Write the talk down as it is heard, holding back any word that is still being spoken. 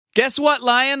Guess what,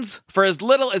 Lions? For as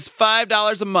little as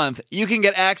 $5 a month, you can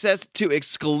get access to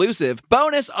exclusive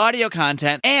bonus audio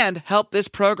content and help this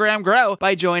program grow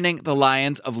by joining the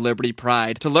Lions of Liberty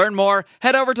Pride. To learn more,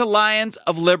 head over to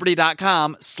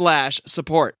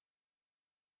lionsofliberty.com/support.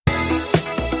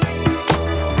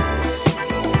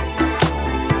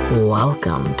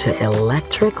 Welcome to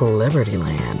Electric Liberty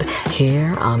Land,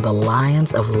 here on the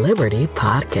Lions of Liberty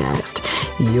podcast,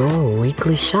 your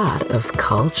weekly shot of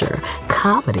culture,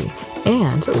 comedy,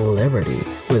 and liberty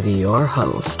with your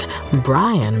host,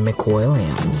 Brian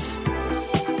McWilliams.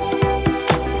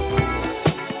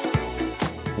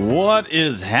 What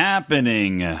is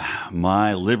happening,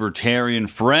 my libertarian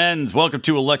friends? Welcome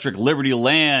to Electric Liberty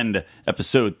Land,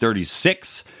 episode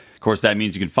 36. Of course, that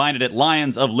means you can find it at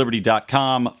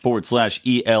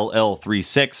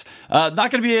lionsofliberty.com/ELL36. Not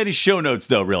going to be any show notes,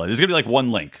 though, really. There's going to be like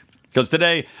one link. Because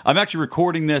today, I'm actually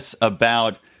recording this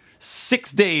about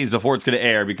 6 days before it's going to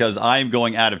air because I'm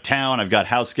going out of town. I've got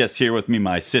house guests here with me.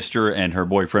 My sister and her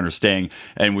boyfriend are staying,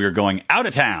 and we are going out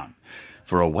of town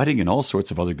for a wedding and all sorts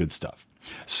of other good stuff.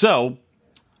 So,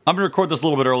 I'm going to record this a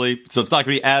little bit early, so it's not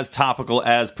going to be as topical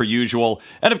as per usual.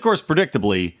 And of course,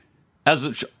 predictably,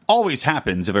 as always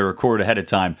happens if I record ahead of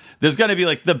time, there's going to be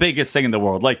like the biggest thing in the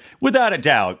world. Like, without a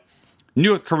doubt,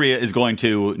 North Korea is going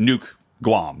to nuke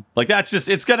Guam. Like, that's just,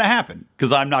 it's going to happen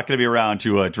because I'm not going to be around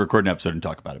to record an episode and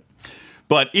talk about it.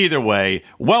 But either way,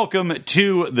 welcome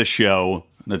to the show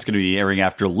that's going to be airing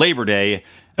after Labor Day.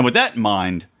 And with that in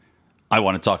mind, I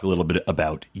want to talk a little bit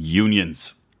about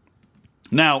unions.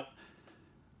 Now,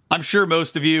 I'm sure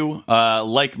most of you,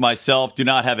 like myself, do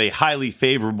not have a highly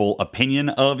favorable opinion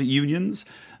of unions.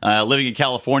 Living in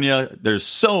California, there's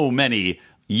so many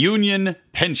union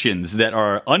pensions that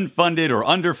are unfunded or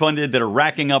underfunded that are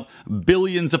racking up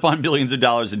billions upon billions of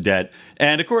dollars in debt.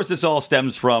 And of course, this all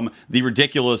stems from the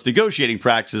ridiculous negotiating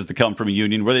practices that come from a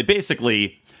union where they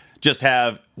basically just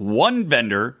have one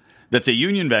vendor that's a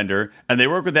union vendor and they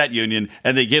work with that union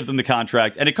and they give them the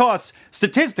contract. And it costs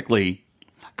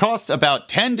about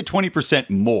 10 to 20%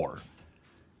 more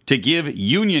to give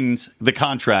unions the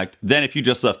contract than if you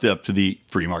just left it up to the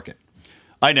free market.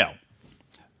 I know.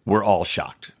 We're all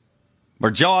shocked. Our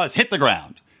jaws hit the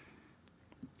ground.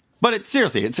 But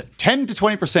seriously, it's 10 to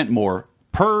 20% more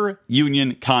per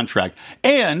union contract.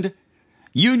 And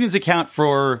unions account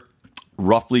for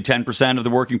roughly 10% of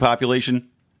the working population.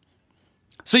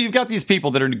 So you've got these people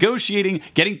that are negotiating,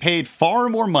 getting paid far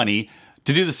more money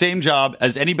to do the same job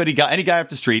as any guy off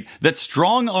the street. That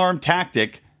strong-arm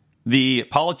tactic, the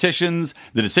politicians,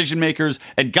 the decision makers,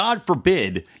 and God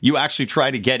forbid you actually try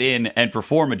to get in and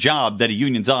perform a job that a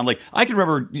union's on. Like, I can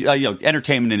remember,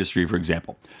 entertainment industry, for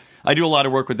example. I do a lot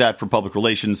of work with that for public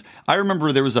relations. I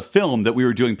remember there was a film that we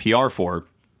were doing PR for,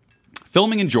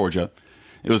 filming in Georgia.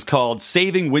 It was called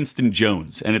Saving Winston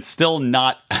Jones, and it's still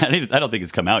not, I don't think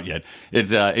it's come out yet.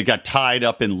 It got tied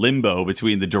up in limbo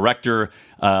between the director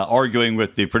arguing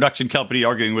with the production company,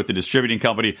 arguing with the distributing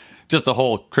company. Just a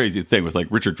whole crazy thing with like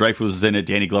Richard Dreyfuss was in it,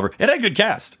 Danny Glover. It had a good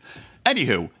cast.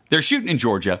 Anywho, they're shooting in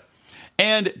Georgia,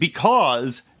 and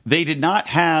because they did not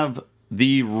have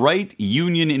the right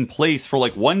union in place for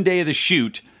like one day of the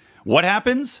shoot, what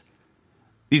happens?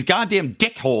 These goddamn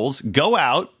dickholes go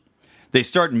out. They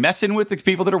start messing with the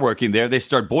people that are working there. They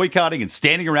start boycotting and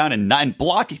standing around and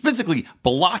physically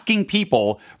blocking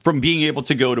people from being able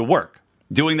to go to work.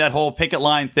 Doing that whole picket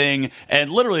line thing and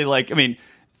literally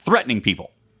threatening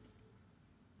people.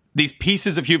 These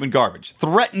pieces of human garbage.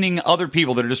 Threatening other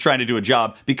people that are just trying to do a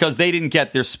job because they didn't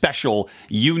get their special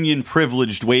union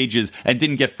privileged wages and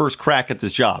didn't get first crack at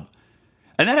this job.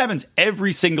 And that happens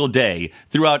every single day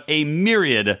throughout a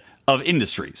myriad of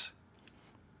industries.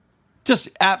 Just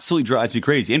absolutely drives me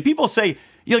crazy. And people say,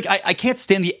 I can't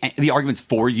stand the arguments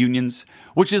for unions,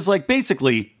 which is like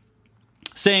basically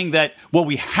saying that, well,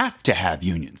 we have to have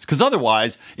unions because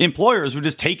otherwise employers would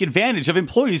just take advantage of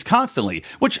employees constantly,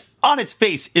 which on its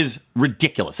face is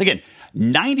ridiculous. Again,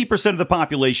 90% of the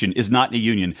population is not in a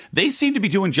union. They seem to be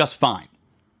doing just fine.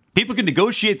 People can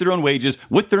negotiate their own wages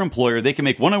with their employer. They can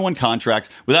make one-on-one contracts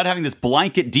without having this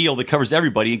blanket deal that covers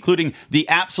everybody, including the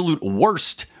absolute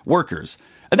worst workers.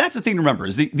 And that's the thing to remember,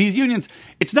 is these unions,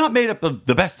 it's not made up of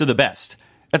the best of the best.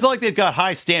 It's not like they've got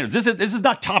high standards. This is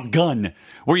not Top Gun,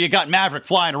 where you got Maverick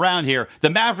flying around here. The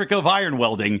Maverick of iron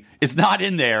welding is not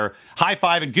in there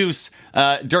high-fiving Goose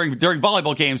during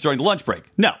volleyball games during the lunch break.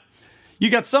 No. You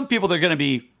got some people that are going to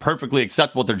be perfectly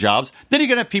acceptable at their jobs. Then you're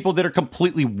going to have people that are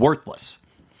completely worthless.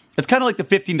 It's kind of like the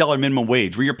 $15 minimum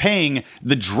wage, where you're paying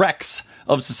the dregs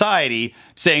of society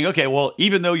saying, okay, well,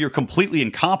 even though you're completely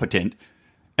incompetent,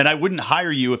 and I wouldn't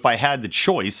hire you if I had the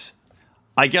choice,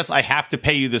 I guess I have to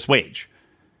pay you this wage.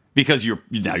 because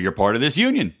you're part of this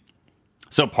union.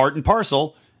 So part and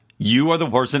parcel, you are the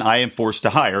person I am forced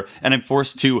to hire, and I'm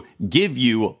forced to give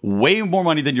you way more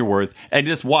money than you're worth and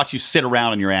just watch you sit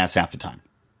around on your ass half the time,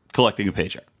 collecting a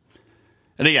paycheck.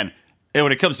 And again,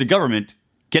 when it comes to government,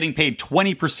 getting paid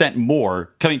 20%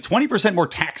 more, 20% more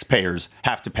taxpayers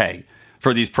have to pay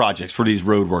for these projects, for these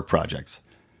roadwork projects.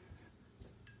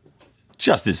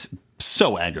 Just is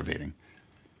so aggravating.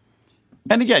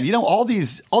 And again, all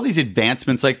these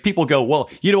advancements, like people go, well,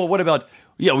 what about,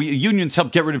 unions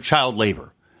help get rid of child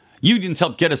labor. Unions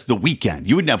help get us the weekend.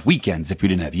 You wouldn't have weekends if you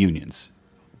didn't have unions.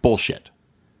 Bullshit.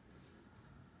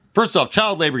 First off,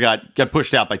 child labor got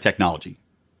pushed out by technology.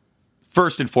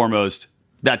 First and foremost,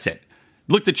 that's it.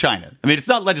 Look to China. I mean, it's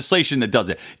not legislation that does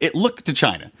it. Look to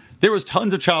China. There was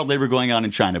tons of child labor going on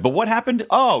in China. But what happened?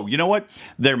 Oh, you know what?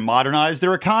 They modernized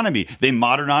their economy. They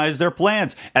modernized their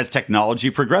plants. As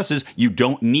technology progresses, you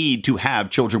don't need to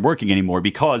have children working anymore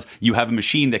because you have a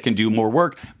machine that can do more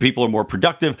work. People are more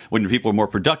productive. When people are more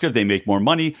productive, they make more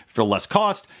money for less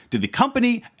cost to the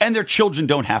company, and their children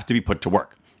don't have to be put to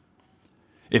work.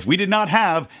 If we did not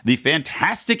have the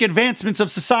fantastic advancements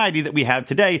of society that we have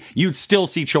today, you'd still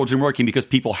see children working because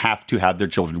people have to have their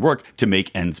children work to make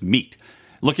ends meet.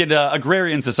 Look at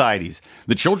agrarian societies.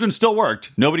 The children still worked.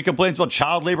 Nobody complains about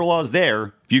child labor laws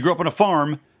there. If you grew up on a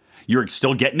farm, you're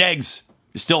still getting eggs.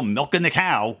 You're still milking the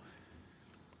cow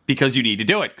because you need to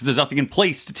do it because there's nothing in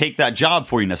place to take that job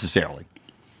for you necessarily.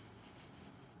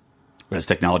 But as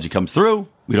technology comes through,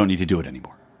 we don't need to do it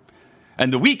anymore.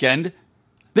 And the weekend,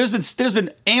 there's been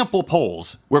ample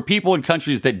polls where people in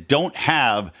countries that don't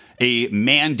have a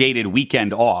mandated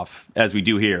weekend off, as we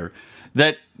do here,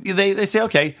 that they say,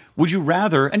 okay, would you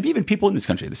rather, and even people in this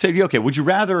country, they say, okay, would you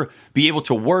rather be able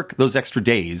to work those extra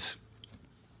days,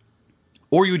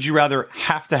 or would you rather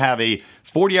have to have a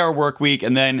 40-hour work week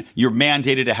and then you're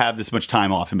mandated to have this much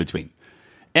time off in between?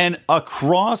 And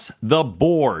across the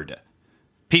board,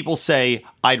 people say,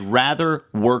 I'd rather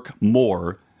work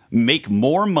more, make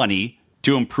more money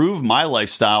to improve my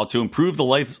lifestyle, to improve the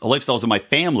lifestyles of my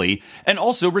family, and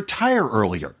also retire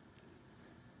earlier.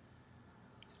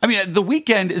 I mean, the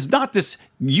weekend is not this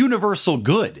universal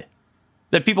good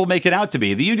that people make it out to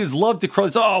be. The unions love to crow,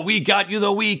 oh, we got you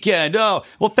the weekend. Oh,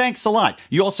 well, thanks a lot.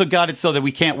 You also got it so that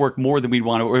we can't work more than we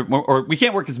want to, or we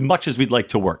can't work as much as we'd like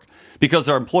to work because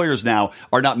our employers now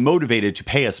are not motivated to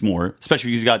pay us more,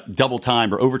 especially if you've got double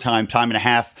time or overtime, time and a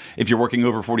half if you're working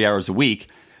over 40 hours a week,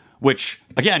 which,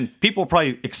 again, people are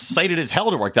probably excited as hell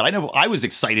to work that. I know I was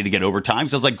excited to get overtime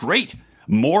because I was like, great,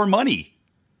 more money.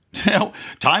 Time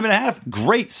and a half,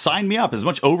 great, sign me up. As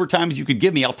much overtime as you could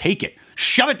give me, I'll take it.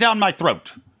 Shove it down my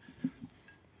throat.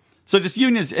 So just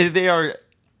unions, they are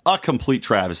a complete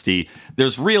travesty.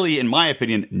 There's really, in my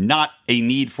opinion, not a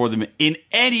need for them in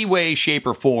any way, shape,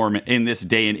 or form in this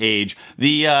day and age.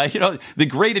 The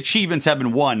great achievements have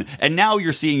been won, and now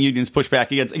you're seeing unions push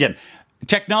back against, again,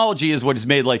 technology is what has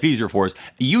made life easier for us.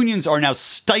 Unions are now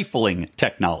stifling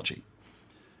technology.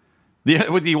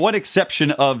 With the one exception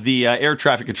of the Air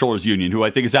Traffic Controllers Union, who I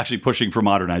think is actually pushing for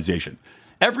modernization.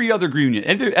 Every other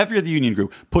union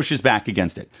group pushes back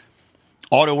against it.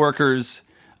 Auto workers,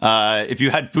 if you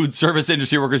had food service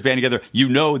industry workers band together,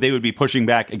 they would be pushing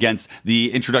back against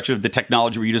the introduction of the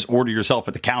technology where you just order yourself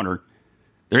at the counter.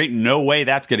 There ain't no way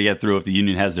that's going to get through if the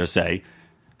union has their say.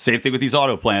 Same thing with these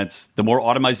auto plants. The more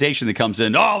automation that comes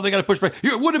in, they got to push back.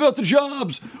 What about the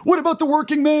jobs? What about the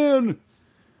working man?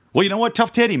 Well, you know what?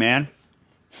 Tough titty, man.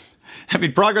 I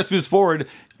mean, progress moves forward.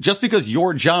 Just because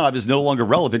your job is no longer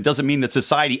relevant doesn't mean that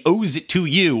society owes it to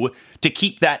you to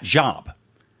keep that job.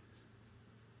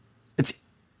 It's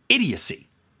idiocy.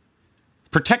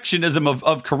 Protectionism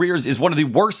of careers is one of the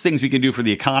worst things we can do for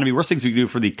the economy, worst things we can do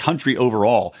for the country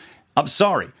overall. I'm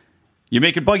sorry. You're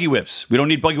making buggy whips. We don't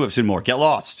need buggy whips anymore. Get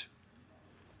lost.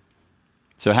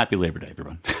 So happy Labor Day,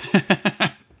 everyone.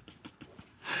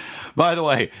 By the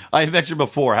way, I mentioned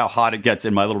before how hot it gets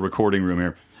in my little recording room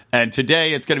here. And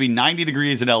today it's going to be 90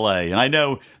 degrees in LA. And I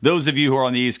know those of you who are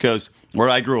on the East Coast where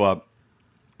I grew up,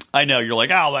 I know you're like,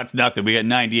 oh, that's nothing. We got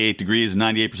 98 degrees and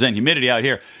 98% humidity out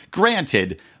here.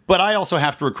 Granted, but I also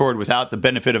have to record without the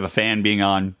benefit of a fan being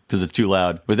on because it's too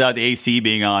loud, without the AC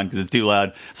being on because it's too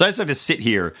loud. So I just have to sit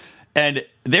here. And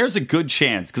there's a good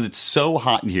chance because it's so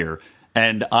hot in here.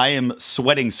 And I am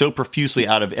sweating so profusely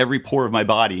out of every pore of my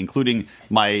body, including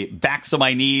my backs of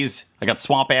my knees. I got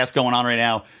swamp ass going on right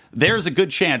now. There's a good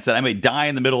chance that I may die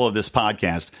in the middle of this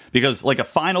podcast because like a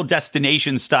Final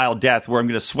Destination style death where I'm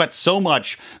going to sweat so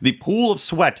much, the pool of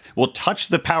sweat will touch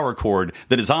the power cord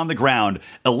that is on the ground,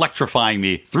 electrifying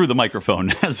me through the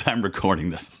microphone as I'm recording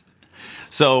this.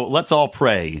 So let's all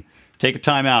pray. Take a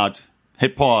time out.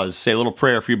 hit pause, say a little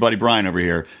prayer for your buddy Brian over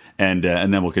here, and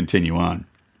then we'll continue on.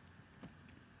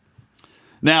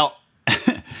 Now,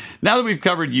 now that we've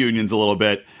covered unions a little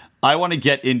bit, I want to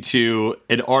get into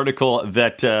an article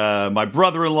that my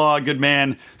brother-in-law, good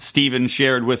man, Steven,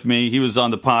 shared with me. He was on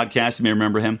the podcast. You may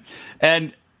remember him.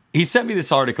 And he sent me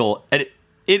this article, and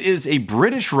it is a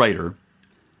British writer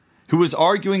who is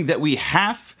arguing that we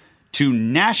have to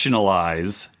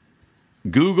nationalize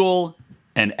Google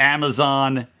and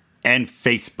Amazon and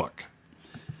Facebook,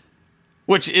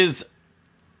 which is...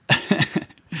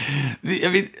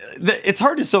 it's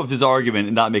hard to sum up his argument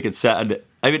and not make it sad.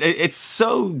 I mean, it's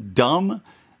so dumb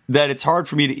that it's hard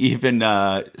for me to even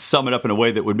sum it up in a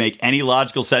way that would make any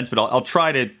logical sense. But I'll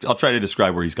try to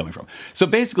describe where he's coming from. So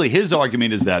basically, his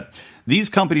argument is that these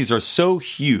companies are so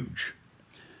huge,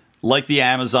 like the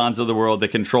Amazons of the world that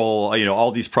control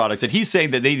all these products, that he's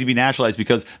saying that they need to be nationalized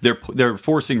because they're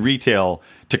forcing retail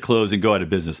to close and go out of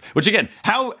business. Which again,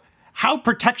 how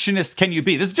protectionist can you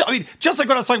be? Just like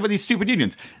when I was talking about these stupid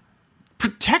unions.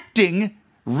 Protecting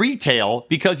retail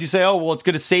because you say, oh, well, it's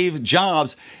going to save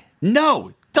jobs.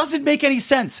 No, doesn't make any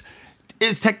sense.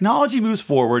 As technology moves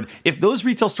forward, if those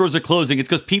retail stores are closing, it's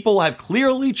because people have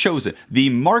clearly chosen. The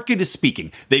market is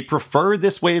speaking. They prefer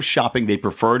this way of shopping. They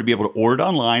prefer to be able to order it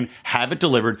online, have it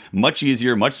delivered, much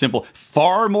easier, much simple,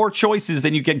 far more choices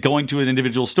than you get going to an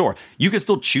individual store. You can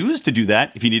still choose to do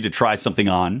that if you need to try something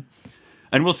on.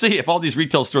 And we'll see if all these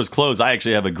retail stores close. I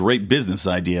actually have a great business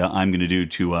idea I'm going to do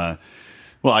to,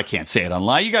 well, I can't say it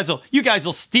online. You guys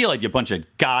will steal it, you bunch of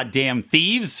goddamn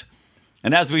thieves.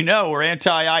 And as we know, we're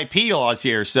anti-IP laws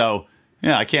here, so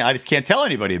yeah, I just can't tell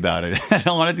anybody about it. I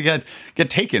don't want it to get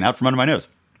taken out from under my nose.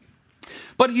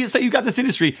 But you say you've got this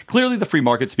industry, clearly the free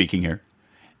market speaking here,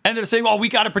 and they're saying, well, we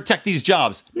got to protect these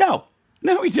jobs. No,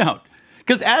 we don't.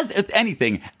 Because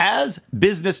as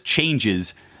business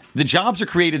changes, the jobs are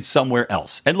created somewhere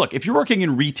else. And look, if you're working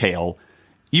in retail,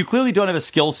 you clearly don't have a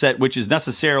skill set which is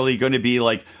necessarily going to be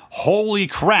like, holy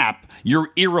crap,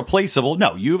 you're irreplaceable.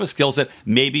 No, you have a skill set.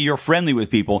 Maybe you're friendly with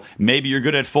people. Maybe you're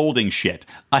good at folding shit.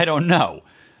 I don't know.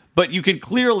 But you can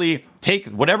clearly take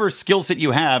whatever skill set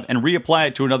you have and reapply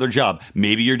it to another job.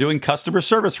 Maybe you're doing customer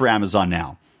service for Amazon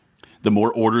now. The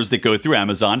more orders that go through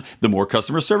Amazon, the more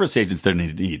customer service agents they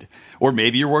need. Or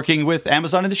maybe you're working with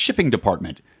Amazon in the shipping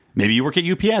department. Maybe you work at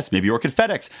UPS. Maybe you work at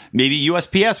FedEx. Maybe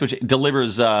USPS, which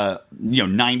delivers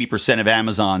 90% of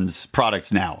Amazon's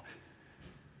products now.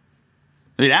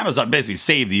 I mean, Amazon basically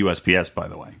saved the USPS, by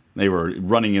the way. They were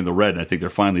running in the red, and I think they're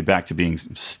finally back to being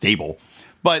stable.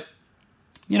 But,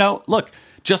 look,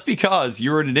 just because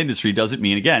you're in an industry doesn't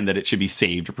mean, again, that it should be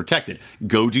saved or protected.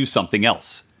 Go do something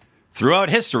else. Throughout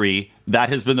history, that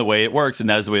has been the way it works, and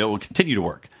that is the way it will continue to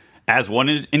work. As one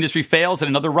industry fails and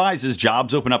another rises,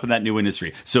 jobs open up in that new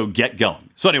industry. So get going.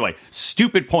 So anyway,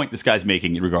 stupid point this guy's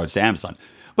making in regards to Amazon.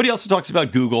 But he also talks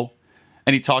about Google,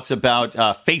 and he talks about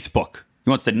Facebook. He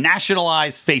wants to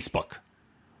nationalize Facebook,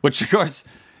 which, of course,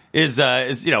 is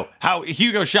how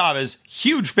Hugo Chavez,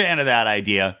 huge fan of that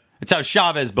idea. It's how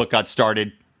Chavez's book got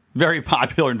started. Very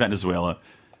popular in Venezuela.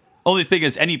 Only thing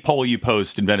is, any poll you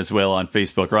post in Venezuela on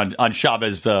Facebook or on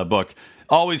Chavez's book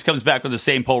always comes back with the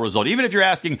same poll result. Even if you're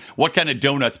asking what kind of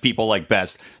donuts people like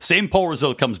best, same poll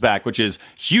result comes back, which is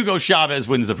Hugo Chavez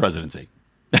wins the presidency.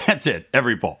 That's it.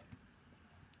 Every poll.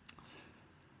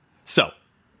 So,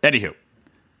 anywho,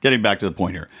 getting back to the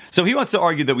point here. So he wants to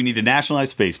argue that we need to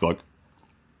nationalize Facebook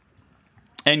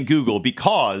and Google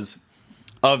because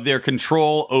of their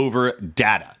control over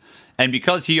data. And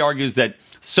because he argues that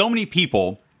so many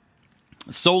people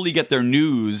solely get their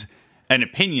news and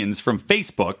opinions from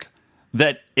Facebook,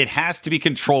 that it has to be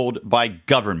controlled by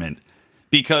government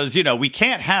because, we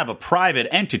can't have a private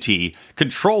entity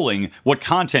controlling what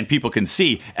content people can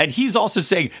see. And he's also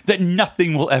saying that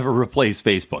nothing will ever replace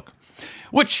Facebook,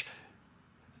 which,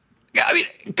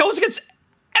 goes against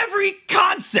every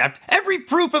concept, every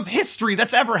proof of history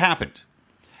that's ever happened.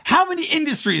 How many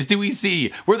industries do we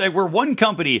see where one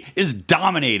company is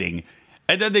dominating?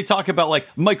 And then they talk about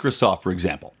like Microsoft, for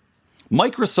example.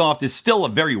 Microsoft is still a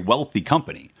very wealthy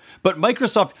company. But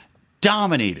Microsoft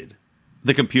dominated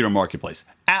the computer marketplace.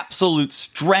 Absolute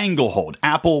stranglehold.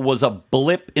 Apple was a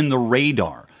blip in the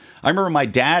radar. I remember my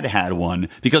dad had one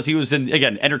because he was in,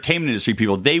 again, entertainment industry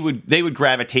people. They would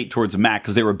gravitate towards Mac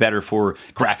because they were better for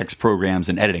graphics programs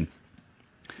and editing.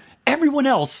 Everyone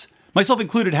else, myself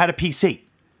included, had a PC.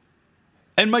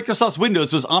 And Microsoft's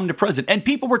Windows was omnipresent. And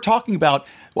people were talking about,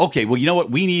 okay, well, you know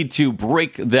what? We need to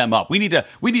break them up. We need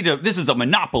to, this is a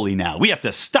monopoly now. We have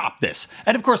to stop this.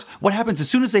 And of course, what happens as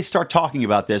soon as they start talking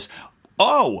about this?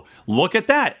 Oh, look at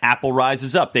that. Apple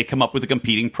rises up. They come up with a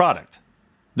competing product.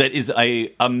 that is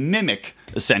a mimic,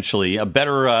 essentially, a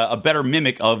better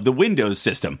mimic of the Windows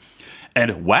system.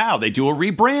 And wow, they do a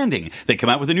rebranding. They come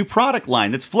out with a new product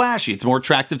line that's flashy. It's more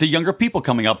attractive to younger people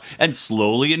coming up. And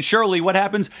slowly and surely, what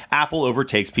happens? Apple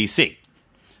overtakes PC.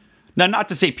 Now, not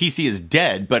to say PC is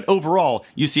dead, but overall,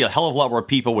 you see a hell of a lot more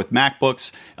people with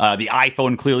MacBooks. The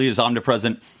iPhone clearly is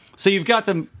omnipresent. So you've got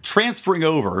them transferring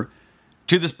over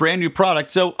to this brand new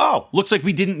product. So, looks like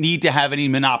we didn't need to have any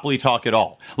monopoly talk at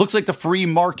all. Looks like the free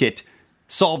market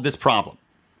solved this problem.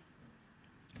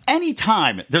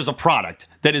 Anytime there's a product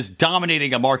that is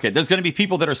dominating a market, there's going to be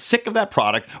people that are sick of that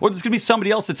product, or there's going to be somebody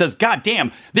else that says, God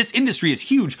damn, this industry is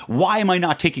huge. Why am I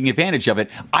not taking advantage of it?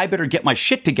 I better get my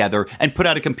shit together and put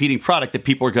out a competing product that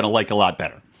people are going to like a lot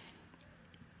better.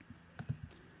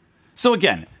 So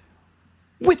again,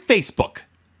 with Facebook,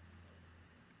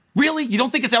 really? You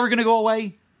don't think it's ever going to go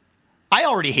away? I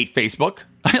already hate Facebook.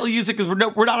 I only use it because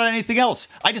we're not on anything else.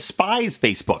 I despise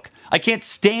Facebook. I can't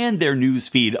stand their news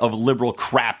feed of liberal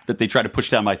crap that they try to push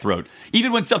down my throat.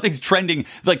 Even when something's trending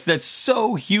like that's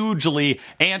so hugely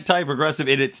anti-progressive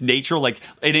in its nature, like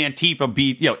an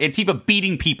Antifa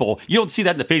beating people, you don't see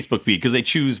that in the Facebook feed because they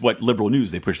choose what liberal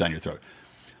news they push down your throat.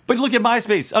 But look at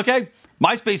MySpace, okay?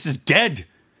 MySpace is dead.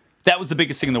 That was the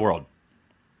biggest thing in the world.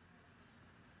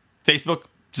 Facebook,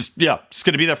 just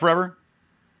going to be there forever?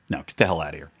 No, get the hell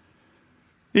out of here.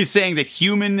 He's saying that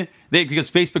because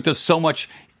Facebook does so much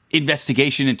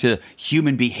investigation into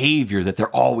human behavior that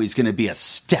they're always going to be a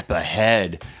step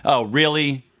ahead. Oh,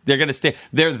 really? They're going to stay.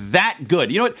 They're that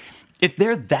good. You know what? If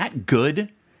they're that good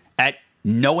at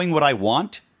knowing what I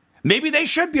want, maybe they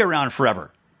should be around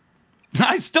forever.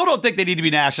 I still don't think they need to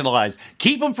be nationalized.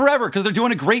 Keep them forever because they're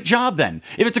doing a great job then.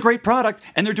 If it's a great product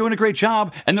and they're doing a great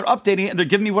job and they're updating it and they're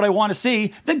giving me what I want to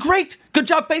see, then great. Good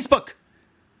job, Facebook.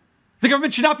 The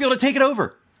government should not be able to take it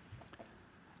over.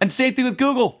 And same thing with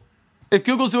Google. If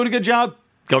Google's doing a good job,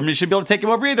 government shouldn't be able to take it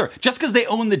over either. Just because they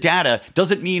own the data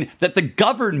doesn't mean that the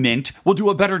government will do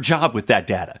a better job with that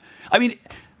data. I mean,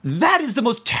 that is the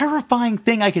most terrifying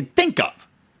thing I can think of.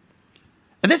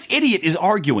 And this idiot is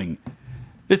arguing.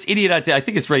 This idiot, I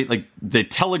think it's right, like the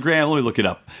Telegram, let me look it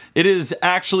up. It is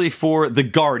actually for The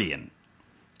Guardian.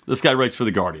 This guy writes for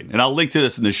The Guardian. And I'll link to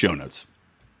this in the show notes.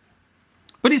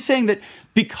 But he's saying that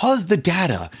because the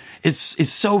data is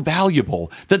so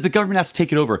valuable that the government has to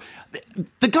take it over.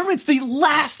 The government's the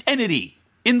last entity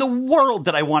in the world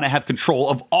that I want to have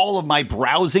control of all of my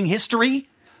browsing history,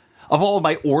 of all of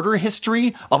my order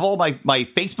history, of all my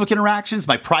Facebook interactions,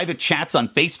 my private chats on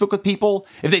Facebook with people.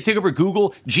 If they take over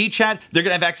Google, GChat, they're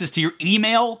going to have access to your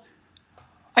email.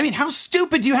 I mean, how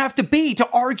stupid do you have to be to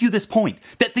argue this point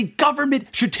that the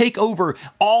government should take over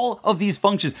all of these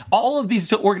functions, all of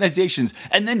these organizations,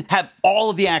 and then have all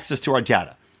of the access to our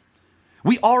data?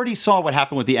 We already saw what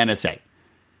happened with the NSA.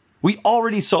 We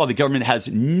already saw the government has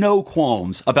no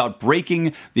qualms about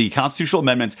breaking the constitutional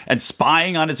amendments and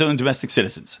spying on its own domestic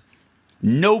citizens.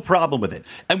 No problem with it.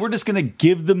 And we're just going to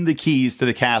give them the keys to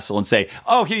the castle and say,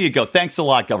 oh, here you go. Thanks a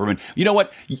lot, government. You know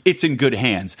what? It's in good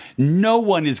hands. No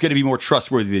one is going to be more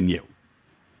trustworthy than you.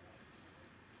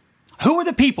 Who are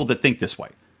the people that think this way?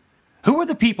 Who are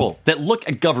the people that look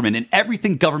at government and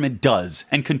everything government does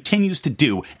and continues to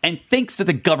do and thinks that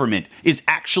the government is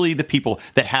actually the people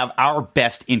that have our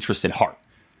best interest at heart?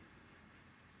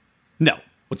 No.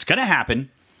 What's going to happen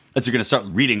is you're going to start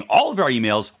reading all of our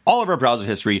emails, all of our browser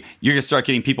history. You're going to start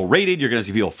getting people rated. You're going to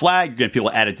see people flagged. You're going to get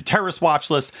people added to terrorist watch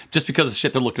lists just because of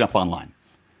shit they're looking up online.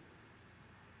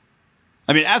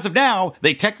 I mean, as of now,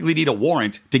 they technically need a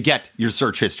warrant to get your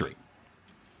search history.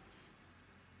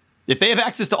 If they have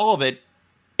access to all of it,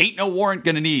 ain't no warrant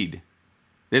going to need.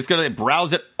 It's going to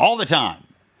browse it all the time.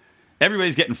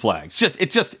 Everybody's getting flagged.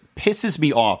 It just pisses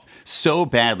me off so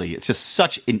badly. It's just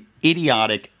such an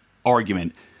idiotic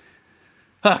argument.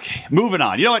 Okay, moving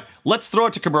on. You know what? Let's throw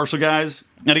it to commercial, guys.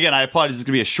 And again, I apologize. This is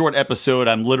going to be a short episode.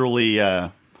 I'm literally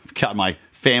got my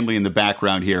family in the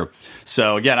background here.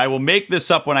 So again, I will make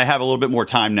this up when I have a little bit more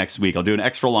time next week. I'll do an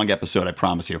extra long episode, I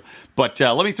promise you. But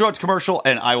let me throw it to commercial,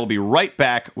 and I will be right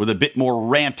back with a bit more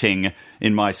ranting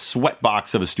in my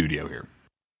sweatbox of a studio here.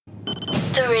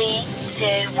 3, 2,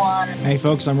 1. Hey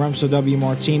folks, I'm Remso W.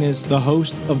 Martinez, the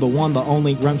host of the one, the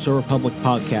only Remso Republic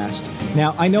podcast.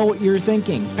 Now, I know what you're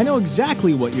thinking. I know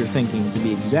exactly what you're thinking, to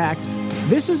be exact.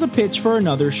 This is a pitch for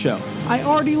another show. I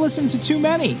already listened to too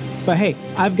many. But hey,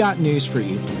 I've got news for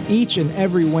you. Each and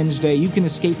every Wednesday, you can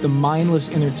escape the mindless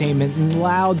entertainment and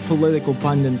loud political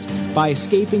pundits by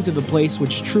escaping to the place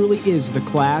which truly is the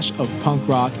clash of punk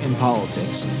rock and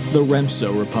politics, the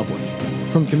Remso Republic.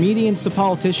 From comedians to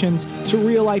politicians to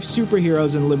real-life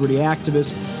superheroes and liberty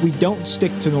activists, we don't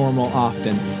stick to normal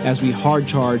often, as we hard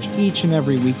charge each and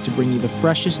every week to bring you the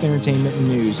freshest entertainment and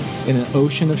news in an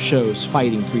ocean of shows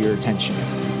fighting for your attention.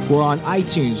 We're on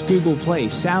iTunes, Google Play,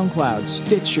 SoundCloud,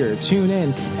 Stitcher,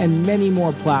 TuneIn, and many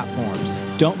more platforms.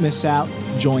 Don't miss out,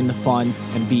 join the fun,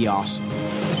 and be awesome.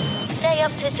 Stay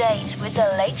up to date with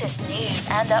the latest news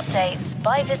and updates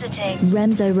by visiting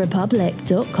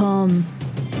RemzoRepublic.com.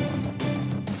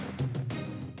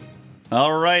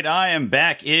 All right, I am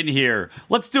back in here.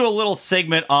 Let's do a little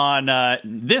segment on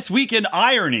This Week in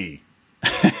Irony.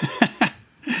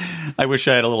 I wish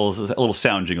I had a little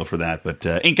sound jingle for that, but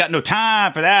ain't got no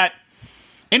time for that.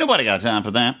 Ain't nobody got time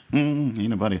for that. Ain't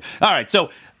nobody. All right,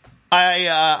 so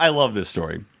I love this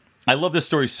story. I love this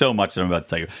story so much that I'm about to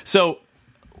tell you. So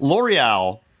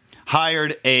L'Oreal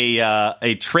hired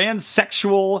a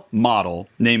transsexual model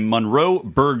named Monroe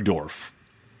Bergdorf,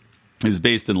 who's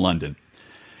based in London.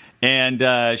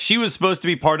 And she was supposed to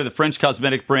be part of the French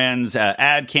cosmetic brand's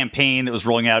ad campaign that was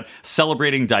rolling out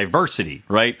celebrating diversity,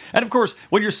 right? And of course,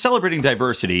 when you're celebrating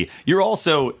diversity, you're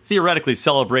also theoretically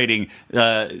celebrating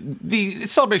the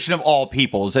celebration of all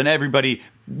peoples and everybody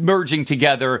merging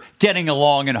together, getting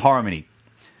along in harmony.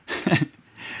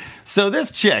 So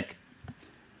this chick,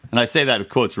 and I say that with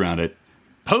quotes around it,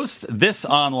 posts this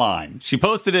online. She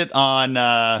posted it on,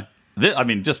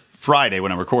 just Friday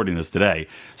when I'm recording this today.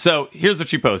 So here's what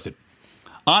she posted.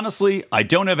 Honestly, I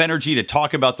don't have energy to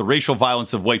talk about the racial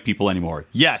violence of white people anymore.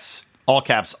 Yes, all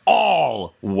caps,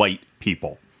 all white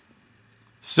people.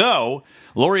 So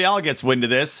L'Oreal gets wind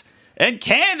of this and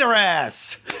canned her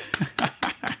ass.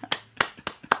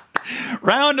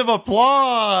 Round of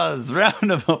applause.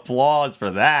 Round of applause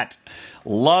for that.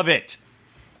 Love it.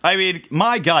 I mean,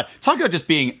 my God, talk about just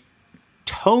being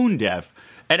tone deaf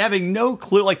and having no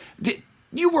clue. Like,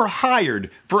 you were hired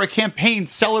for a campaign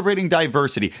celebrating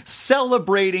diversity,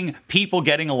 celebrating people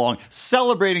getting along,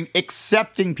 celebrating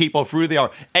accepting people for who they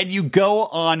are. And you go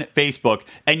on Facebook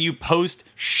and you post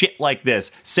shit like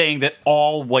this saying that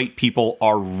all white people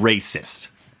are racist.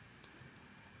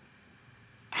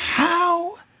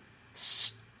 How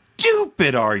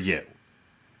stupid are you?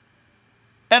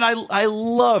 And I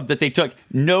love that they took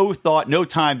no thought, no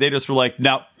time. They just were like,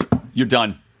 no, you're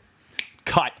done.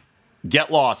 Cut. Get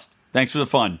lost. Thanks for the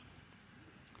fun.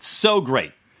 So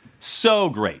great. So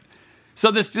great.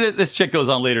 So this chick goes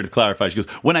on later to clarify. She goes,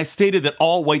 when I stated that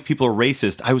all white people are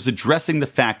racist, I was addressing the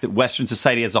fact that Western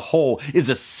society as a whole is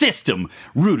a system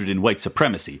rooted in white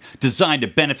supremacy, designed to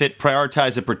benefit,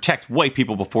 prioritize, and protect white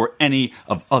people before any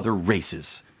of other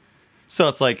races. So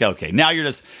it's like, okay, now you're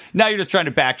just trying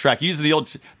to backtrack using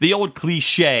the old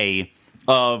cliche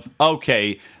of,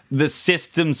 okay, the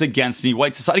system's against me,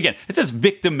 white society. Again, it's this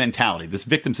victim mentality, this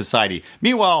victim society.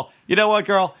 Meanwhile, you know what,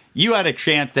 girl? You had a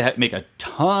chance to make a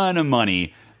ton of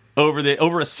money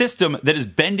over a system that is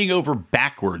bending over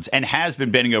backwards and has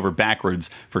been bending over backwards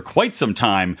for quite some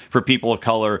time for people of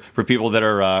color, for people that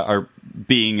are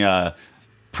being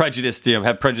prejudiced,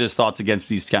 have prejudiced thoughts against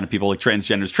these kind of people like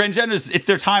transgenders. Transgenders, it's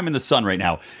their time in the sun right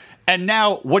now. And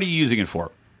now, what are you using it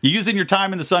for? You're using your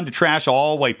time in the sun to trash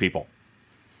all white people.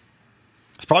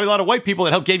 There's probably a lot of white people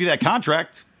that helped give you that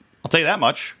contract. I'll tell you that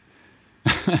much.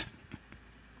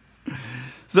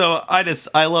 So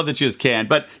I love that she was canned.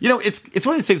 But, it's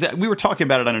one of these things that we were talking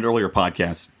about it on an earlier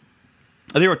podcast.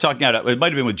 They were talking about it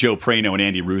might have been with Joe Prano and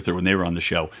Andy Ruther when they were on the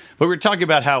show. But we were talking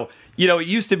about how, it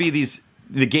used to be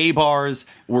the gay bars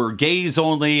were gays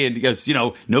only, and because,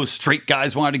 no straight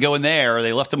guys wanted to go in there, or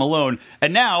they left them alone.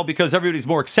 And now, because everybody's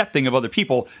more accepting of other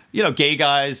people, gay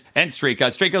guys and straight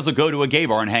guys will go to a gay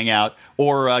bar and hang out,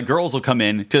 or girls will come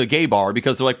in to a gay bar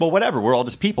because they're like, well, whatever, we're all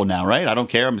just people now, right? I don't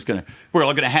care. We're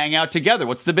all going to hang out together.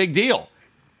 What's the big deal?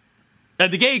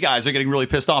 And the gay guys are getting really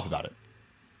pissed off about it.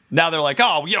 Now they're like,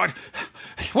 oh,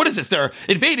 what is this? They're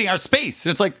invading our space.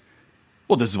 And it's like,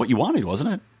 well, this is what you wanted,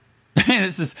 wasn't it?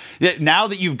 This is now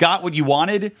that you've got what you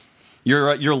wanted,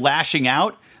 you're lashing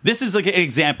out. This is like an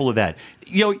example of that.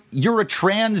 You're a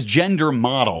transgender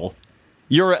model.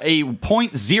 You're a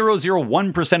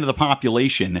 0.001% of the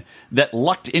population that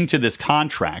lucked into this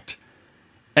contract,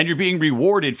 and you're being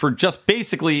rewarded for just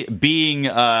basically being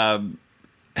an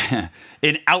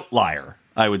outlier.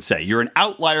 I would say you're an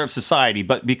outlier of society,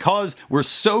 but because we're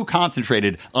so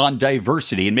concentrated on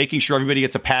diversity and making sure everybody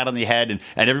gets a pat on the head and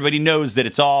everybody knows that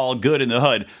it's all good in the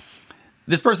hood,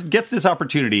 this person gets this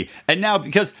opportunity. And now,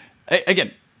 because,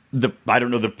 again, the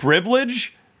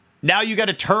privilege, now you got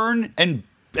to turn and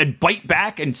bite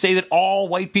back and say that all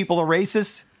white people are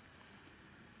racist.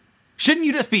 Shouldn't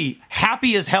you just be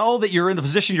happy as hell that you're in the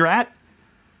position you're at?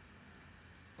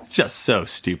 It's just so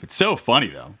stupid. So funny,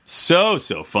 though. So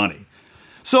funny.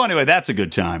 So anyway, that's a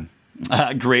good time.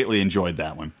 I greatly enjoyed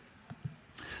that one.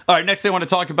 All right, next thing I want to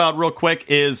talk about real quick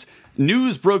is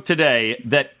news broke today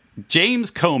that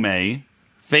James Comey,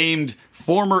 famed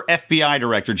former FBI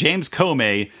director James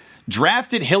Comey,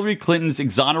 drafted Hillary Clinton's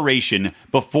exoneration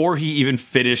before he even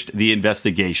finished the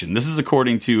investigation. This is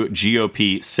according to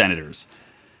GOP senators.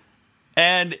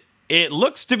 And it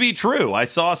looks to be true. I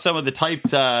saw some of the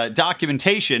typed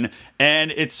documentation,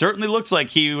 and it certainly looks like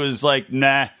he was like,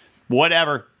 nah,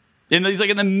 whatever. And he's like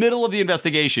in the middle of the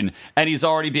investigation, and he's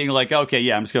already being like, okay,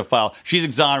 yeah, I'm just going to file. She's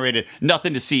exonerated.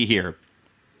 Nothing to see here.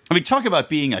 I mean, talk about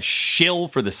being a shill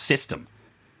for the system.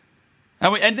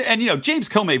 And you know, James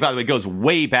Comey, by the way, goes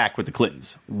way back with the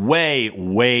Clintons.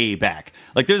 Way back.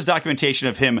 Like, there's documentation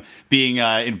of him being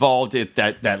involved at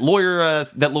that lawyer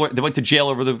that went to jail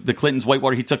over the Clintons'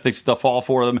 Whitewater. He took the fall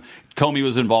for them. Comey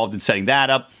was involved in setting that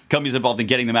up. Comey's involved in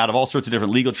getting them out of all sorts of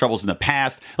different legal troubles in the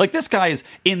past. Like, this guy is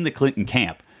in the Clinton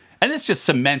camp. And this just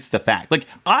cements the fact. Like,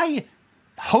 I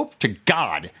hope to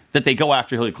God that they go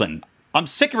after Hillary Clinton. I'm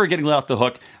sick of her getting let off the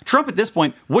hook. Trump, at this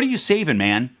point, what are you saving,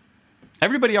 man?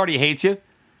 Everybody already hates you.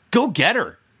 Go get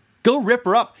her. Go rip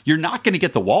her up. You're not going to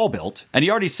get the wall built. And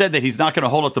he already said that he's not going to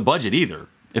hold up the budget either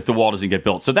if the wall doesn't get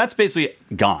built. So that's basically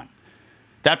gone.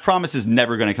 That promise is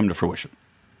never going to come to fruition.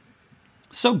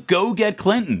 So go get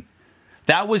Clinton.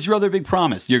 That was your other big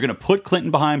promise. You're going to put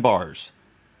Clinton behind bars.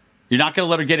 You're not going to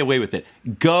let her get away with it.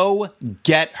 Go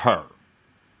get her.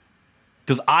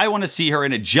 Because I want to see her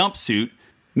in a jumpsuit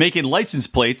making license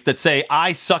plates that say,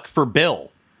 I suck for Bill.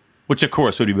 Which, of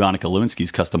course, would be Monica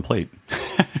Lewinsky's custom plate.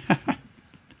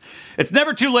 It's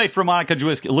never too late for a Monica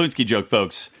Lewinsky joke,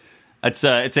 folks. It's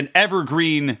an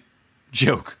evergreen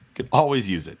joke. You can always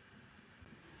use it.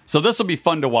 So this will be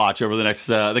fun to watch over the next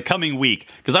the coming week,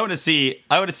 because I want to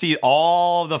see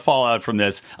all the fallout from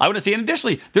this. I want to see, and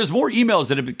additionally, there's more emails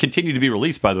that have continued to be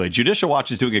released. By the way, Judicial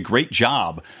Watch is doing a great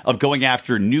job of going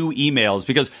after new emails,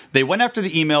 because they went after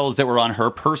the emails that were on her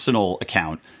personal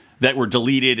account that were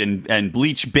deleted and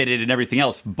bleach bitted and everything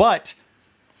else. But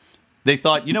they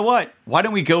thought, you know what? Why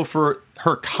don't we go for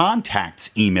her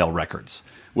contacts email records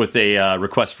with a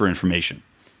request for information?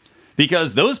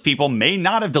 Because those people may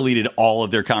not have deleted all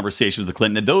of their conversations with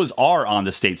Clinton. And those are on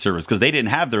the state servers because they didn't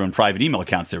have their own private email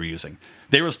accounts they were using.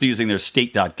 They were still using their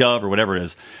state.gov or whatever it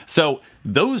is. So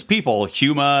those people,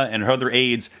 Huma and her other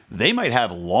aides, they might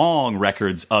have long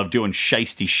records of doing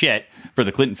shiesty shit for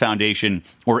the Clinton Foundation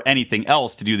or anything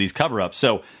else to do these cover-ups.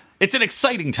 So it's an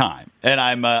exciting time, and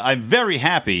I'm very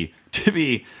happy to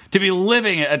be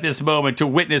living at this moment to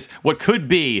witness what could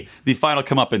be the final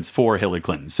comeuppance for Hillary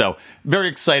Clinton. So very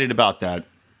excited about that.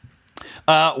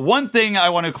 One thing I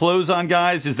want to close on,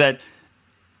 guys, is that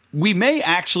we may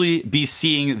actually be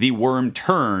seeing the worm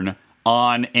turn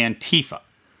on Antifa.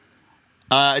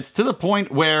 It's to the point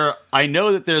where I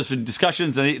know that there's been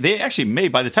discussions, and they actually may,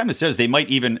 by the time this airs, they might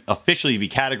even officially be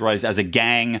categorized as a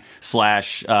gang/violence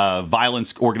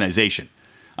organization.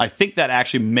 I think that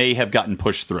actually may have gotten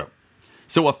pushed through.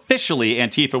 So officially,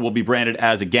 Antifa will be branded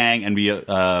as a gang and be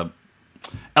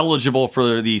eligible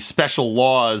for the special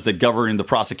laws that govern the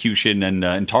prosecution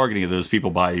and targeting of those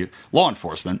people by law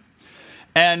enforcement.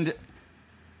 And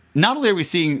not only are we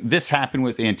seeing this happen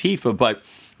with Antifa, but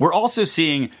we're also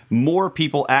seeing more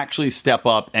people actually step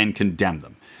up and condemn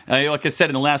them. Like I said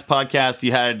in the last podcast,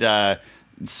 you had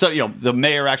the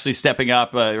mayor actually stepping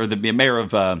up, or the mayor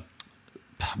of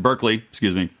Berkeley,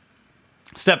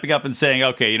 stepping up and saying,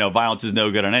 okay, violence is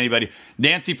no good on anybody.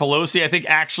 Nancy Pelosi, I think,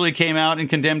 actually came out and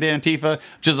condemned Antifa,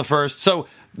 which is the first. So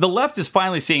the left is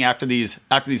finally seeing, after these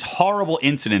horrible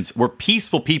incidents where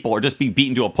peaceful people are just being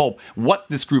beaten to a pulp, what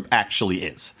this group actually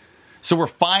is. So we're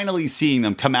finally seeing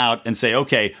them come out and say,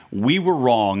 okay, we were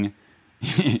wrong.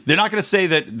 They're not going to say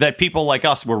that people like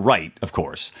us were right, of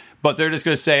course, but they're just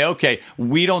going to say, okay,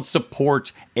 we don't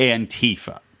support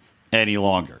Antifa any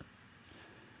longer.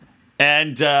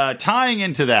 And tying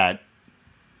into that,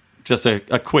 just a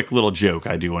quick little joke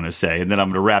I do want to say, and then I'm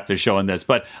going to wrap the show on this.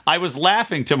 But I was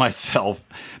laughing to myself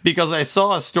because I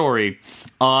saw a story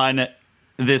on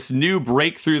this new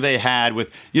breakthrough they had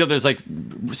with, there's like,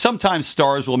 sometimes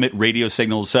stars will emit radio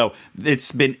signals. So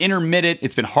it's been intermittent.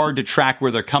 It's been hard to track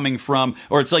where they're coming from,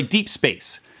 or it's like deep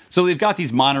space. So they've got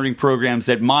these monitoring programs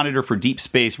that monitor for deep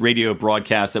space radio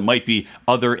broadcasts that might be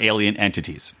other alien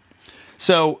entities.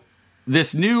 So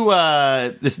this new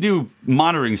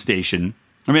monitoring station,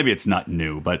 or maybe it's not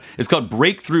new, but it's called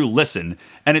Breakthrough Listen,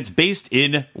 and it's based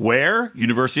in where?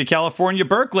 University of California,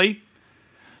 Berkeley.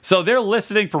 So they're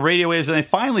listening for radio waves, and they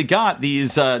finally got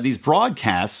these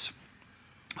broadcasts,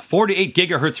 48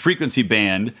 gigahertz frequency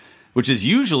band, which is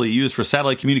usually used for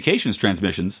satellite communications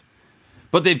transmissions.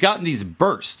 But they've gotten these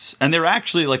bursts, and they're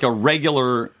actually like a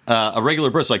regular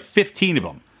burst, like 15 of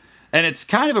them. And it's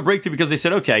kind of a breakthrough because they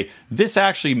said, okay, this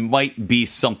actually might be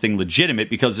something legitimate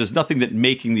because there's nothing that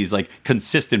making these like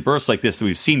consistent bursts like this that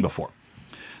we've seen before.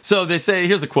 So they say,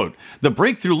 here's a quote. The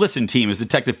Breakthrough Listen team has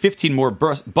detected 15 more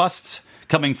busts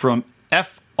coming from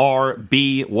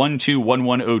FRB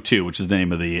 121102, which is the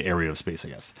name of the area of space, I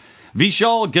guess.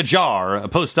 Vishal Gajar, a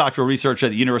postdoctoral researcher at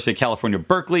the University of California,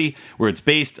 Berkeley, where it's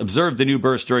based, observed the new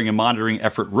burst during a monitoring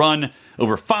effort run.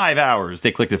 Over 5 hours,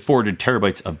 they collected 400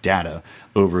 terabytes of data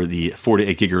over the 4 to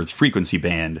 8 gigahertz frequency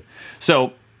band.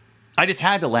 So I just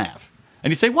had to laugh.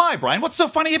 And you say, why, Brian? What's so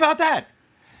funny about that?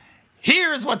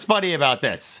 Here's what's funny about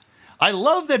this. I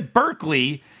love that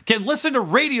Berkeley can listen to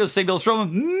radio signals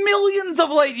from millions of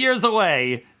light years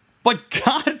away. But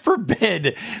God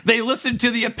forbid they listen to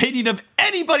the opinion of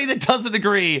anybody that doesn't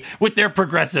agree with their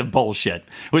progressive bullshit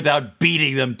without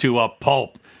beating them to a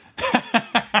pulp.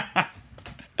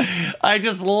 I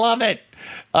just love it.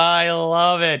 I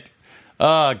love it.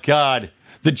 Oh, God.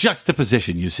 The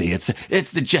juxtaposition, you see. I'm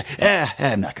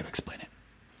not going to explain it.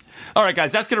 All right,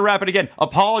 guys, that's going to wrap it again.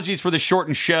 Apologies for the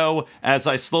shortened show as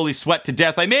I slowly sweat to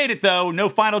death. I made it, though. No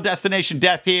Final Destination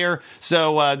death here.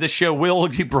 So this show will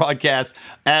be broadcast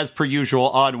as per usual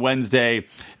on Wednesday.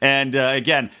 And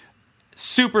again,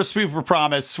 super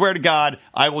promise. Swear to God,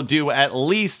 I will do at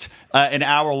least an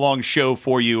hour-long show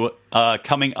for you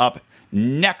coming up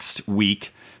next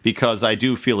week, because I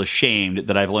do feel ashamed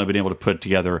that I've only been able to put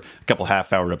together a couple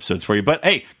half-hour episodes for you. But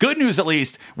hey, good news at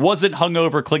least, wasn't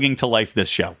hungover clinging to life this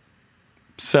show.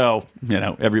 So,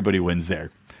 everybody wins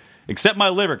there. Except my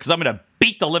liver, because I'm going to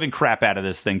beat the living crap out of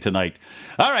this thing tonight.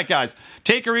 All right, guys,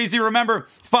 take her easy. Remember,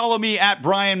 follow me at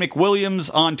Brian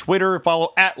McWilliams on Twitter.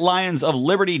 Follow at Lions of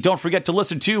Liberty. Don't forget to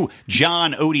listen to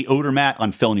John Odie Odermatt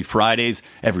on Felony Fridays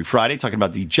every Friday, talking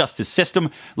about the justice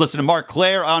system. Listen to Mark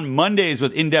Claire on Mondays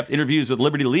with in-depth interviews with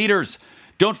Liberty leaders.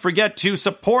 Don't forget to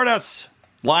support us.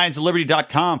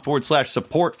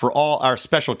 lionsofliberty.com/support for all our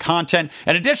special content.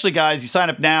 And additionally, guys, you sign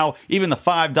up now, even the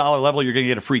 $5 level, you're going to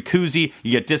get a free koozie.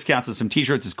 You get discounts on some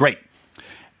t-shirts. It's great.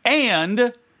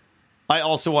 And I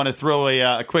also want to throw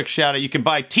a quick shout out. You can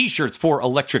buy t-shirts for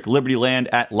Electric Liberty Land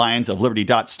at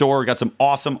lionsofliberty.store. Got some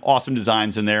awesome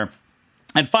designs in there.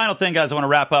 And final thing, guys, I want to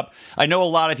wrap up. I know a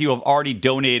lot of you have already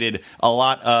donated a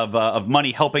lot of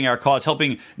money helping our cause,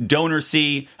 helping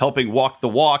DonorSee, helping Walk the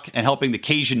Walk, and helping the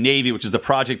Cajun Navy, which is the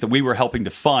project that we were helping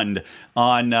to fund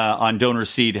on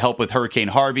DonorSee to help with Hurricane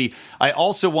Harvey. I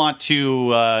also want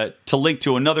to link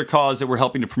to another cause that we're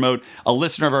helping to promote. A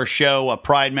listener of our show, a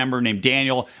Pride member named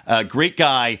Daniel, a great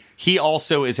guy. He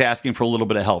also is asking for a little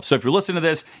bit of help. So if you're listening to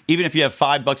this, even if you have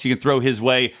 $5 you can throw his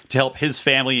way to help his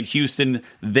family in Houston.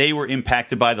 They were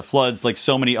impacted by the floods like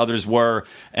so many others were.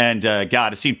 And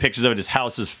God, I've seen pictures of it. His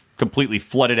house is completely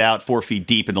flooded out 4 feet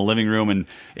deep in the living room. And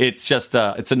it's just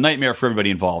it's a nightmare for everybody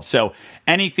involved. So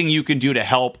anything you can do to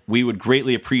help, we would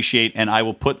greatly appreciate. And I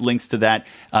will put links to that,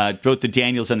 both the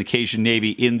Daniels and the Cajun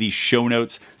Navy, in the show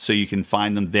notes so you can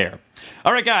find them there.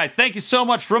 All right, guys, thank you so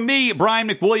much from me, Brian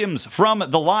McWilliams, from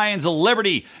the Lions of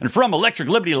Liberty and from Electric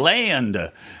Liberty Land.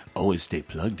 Always stay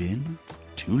plugged in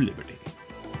to Liberty.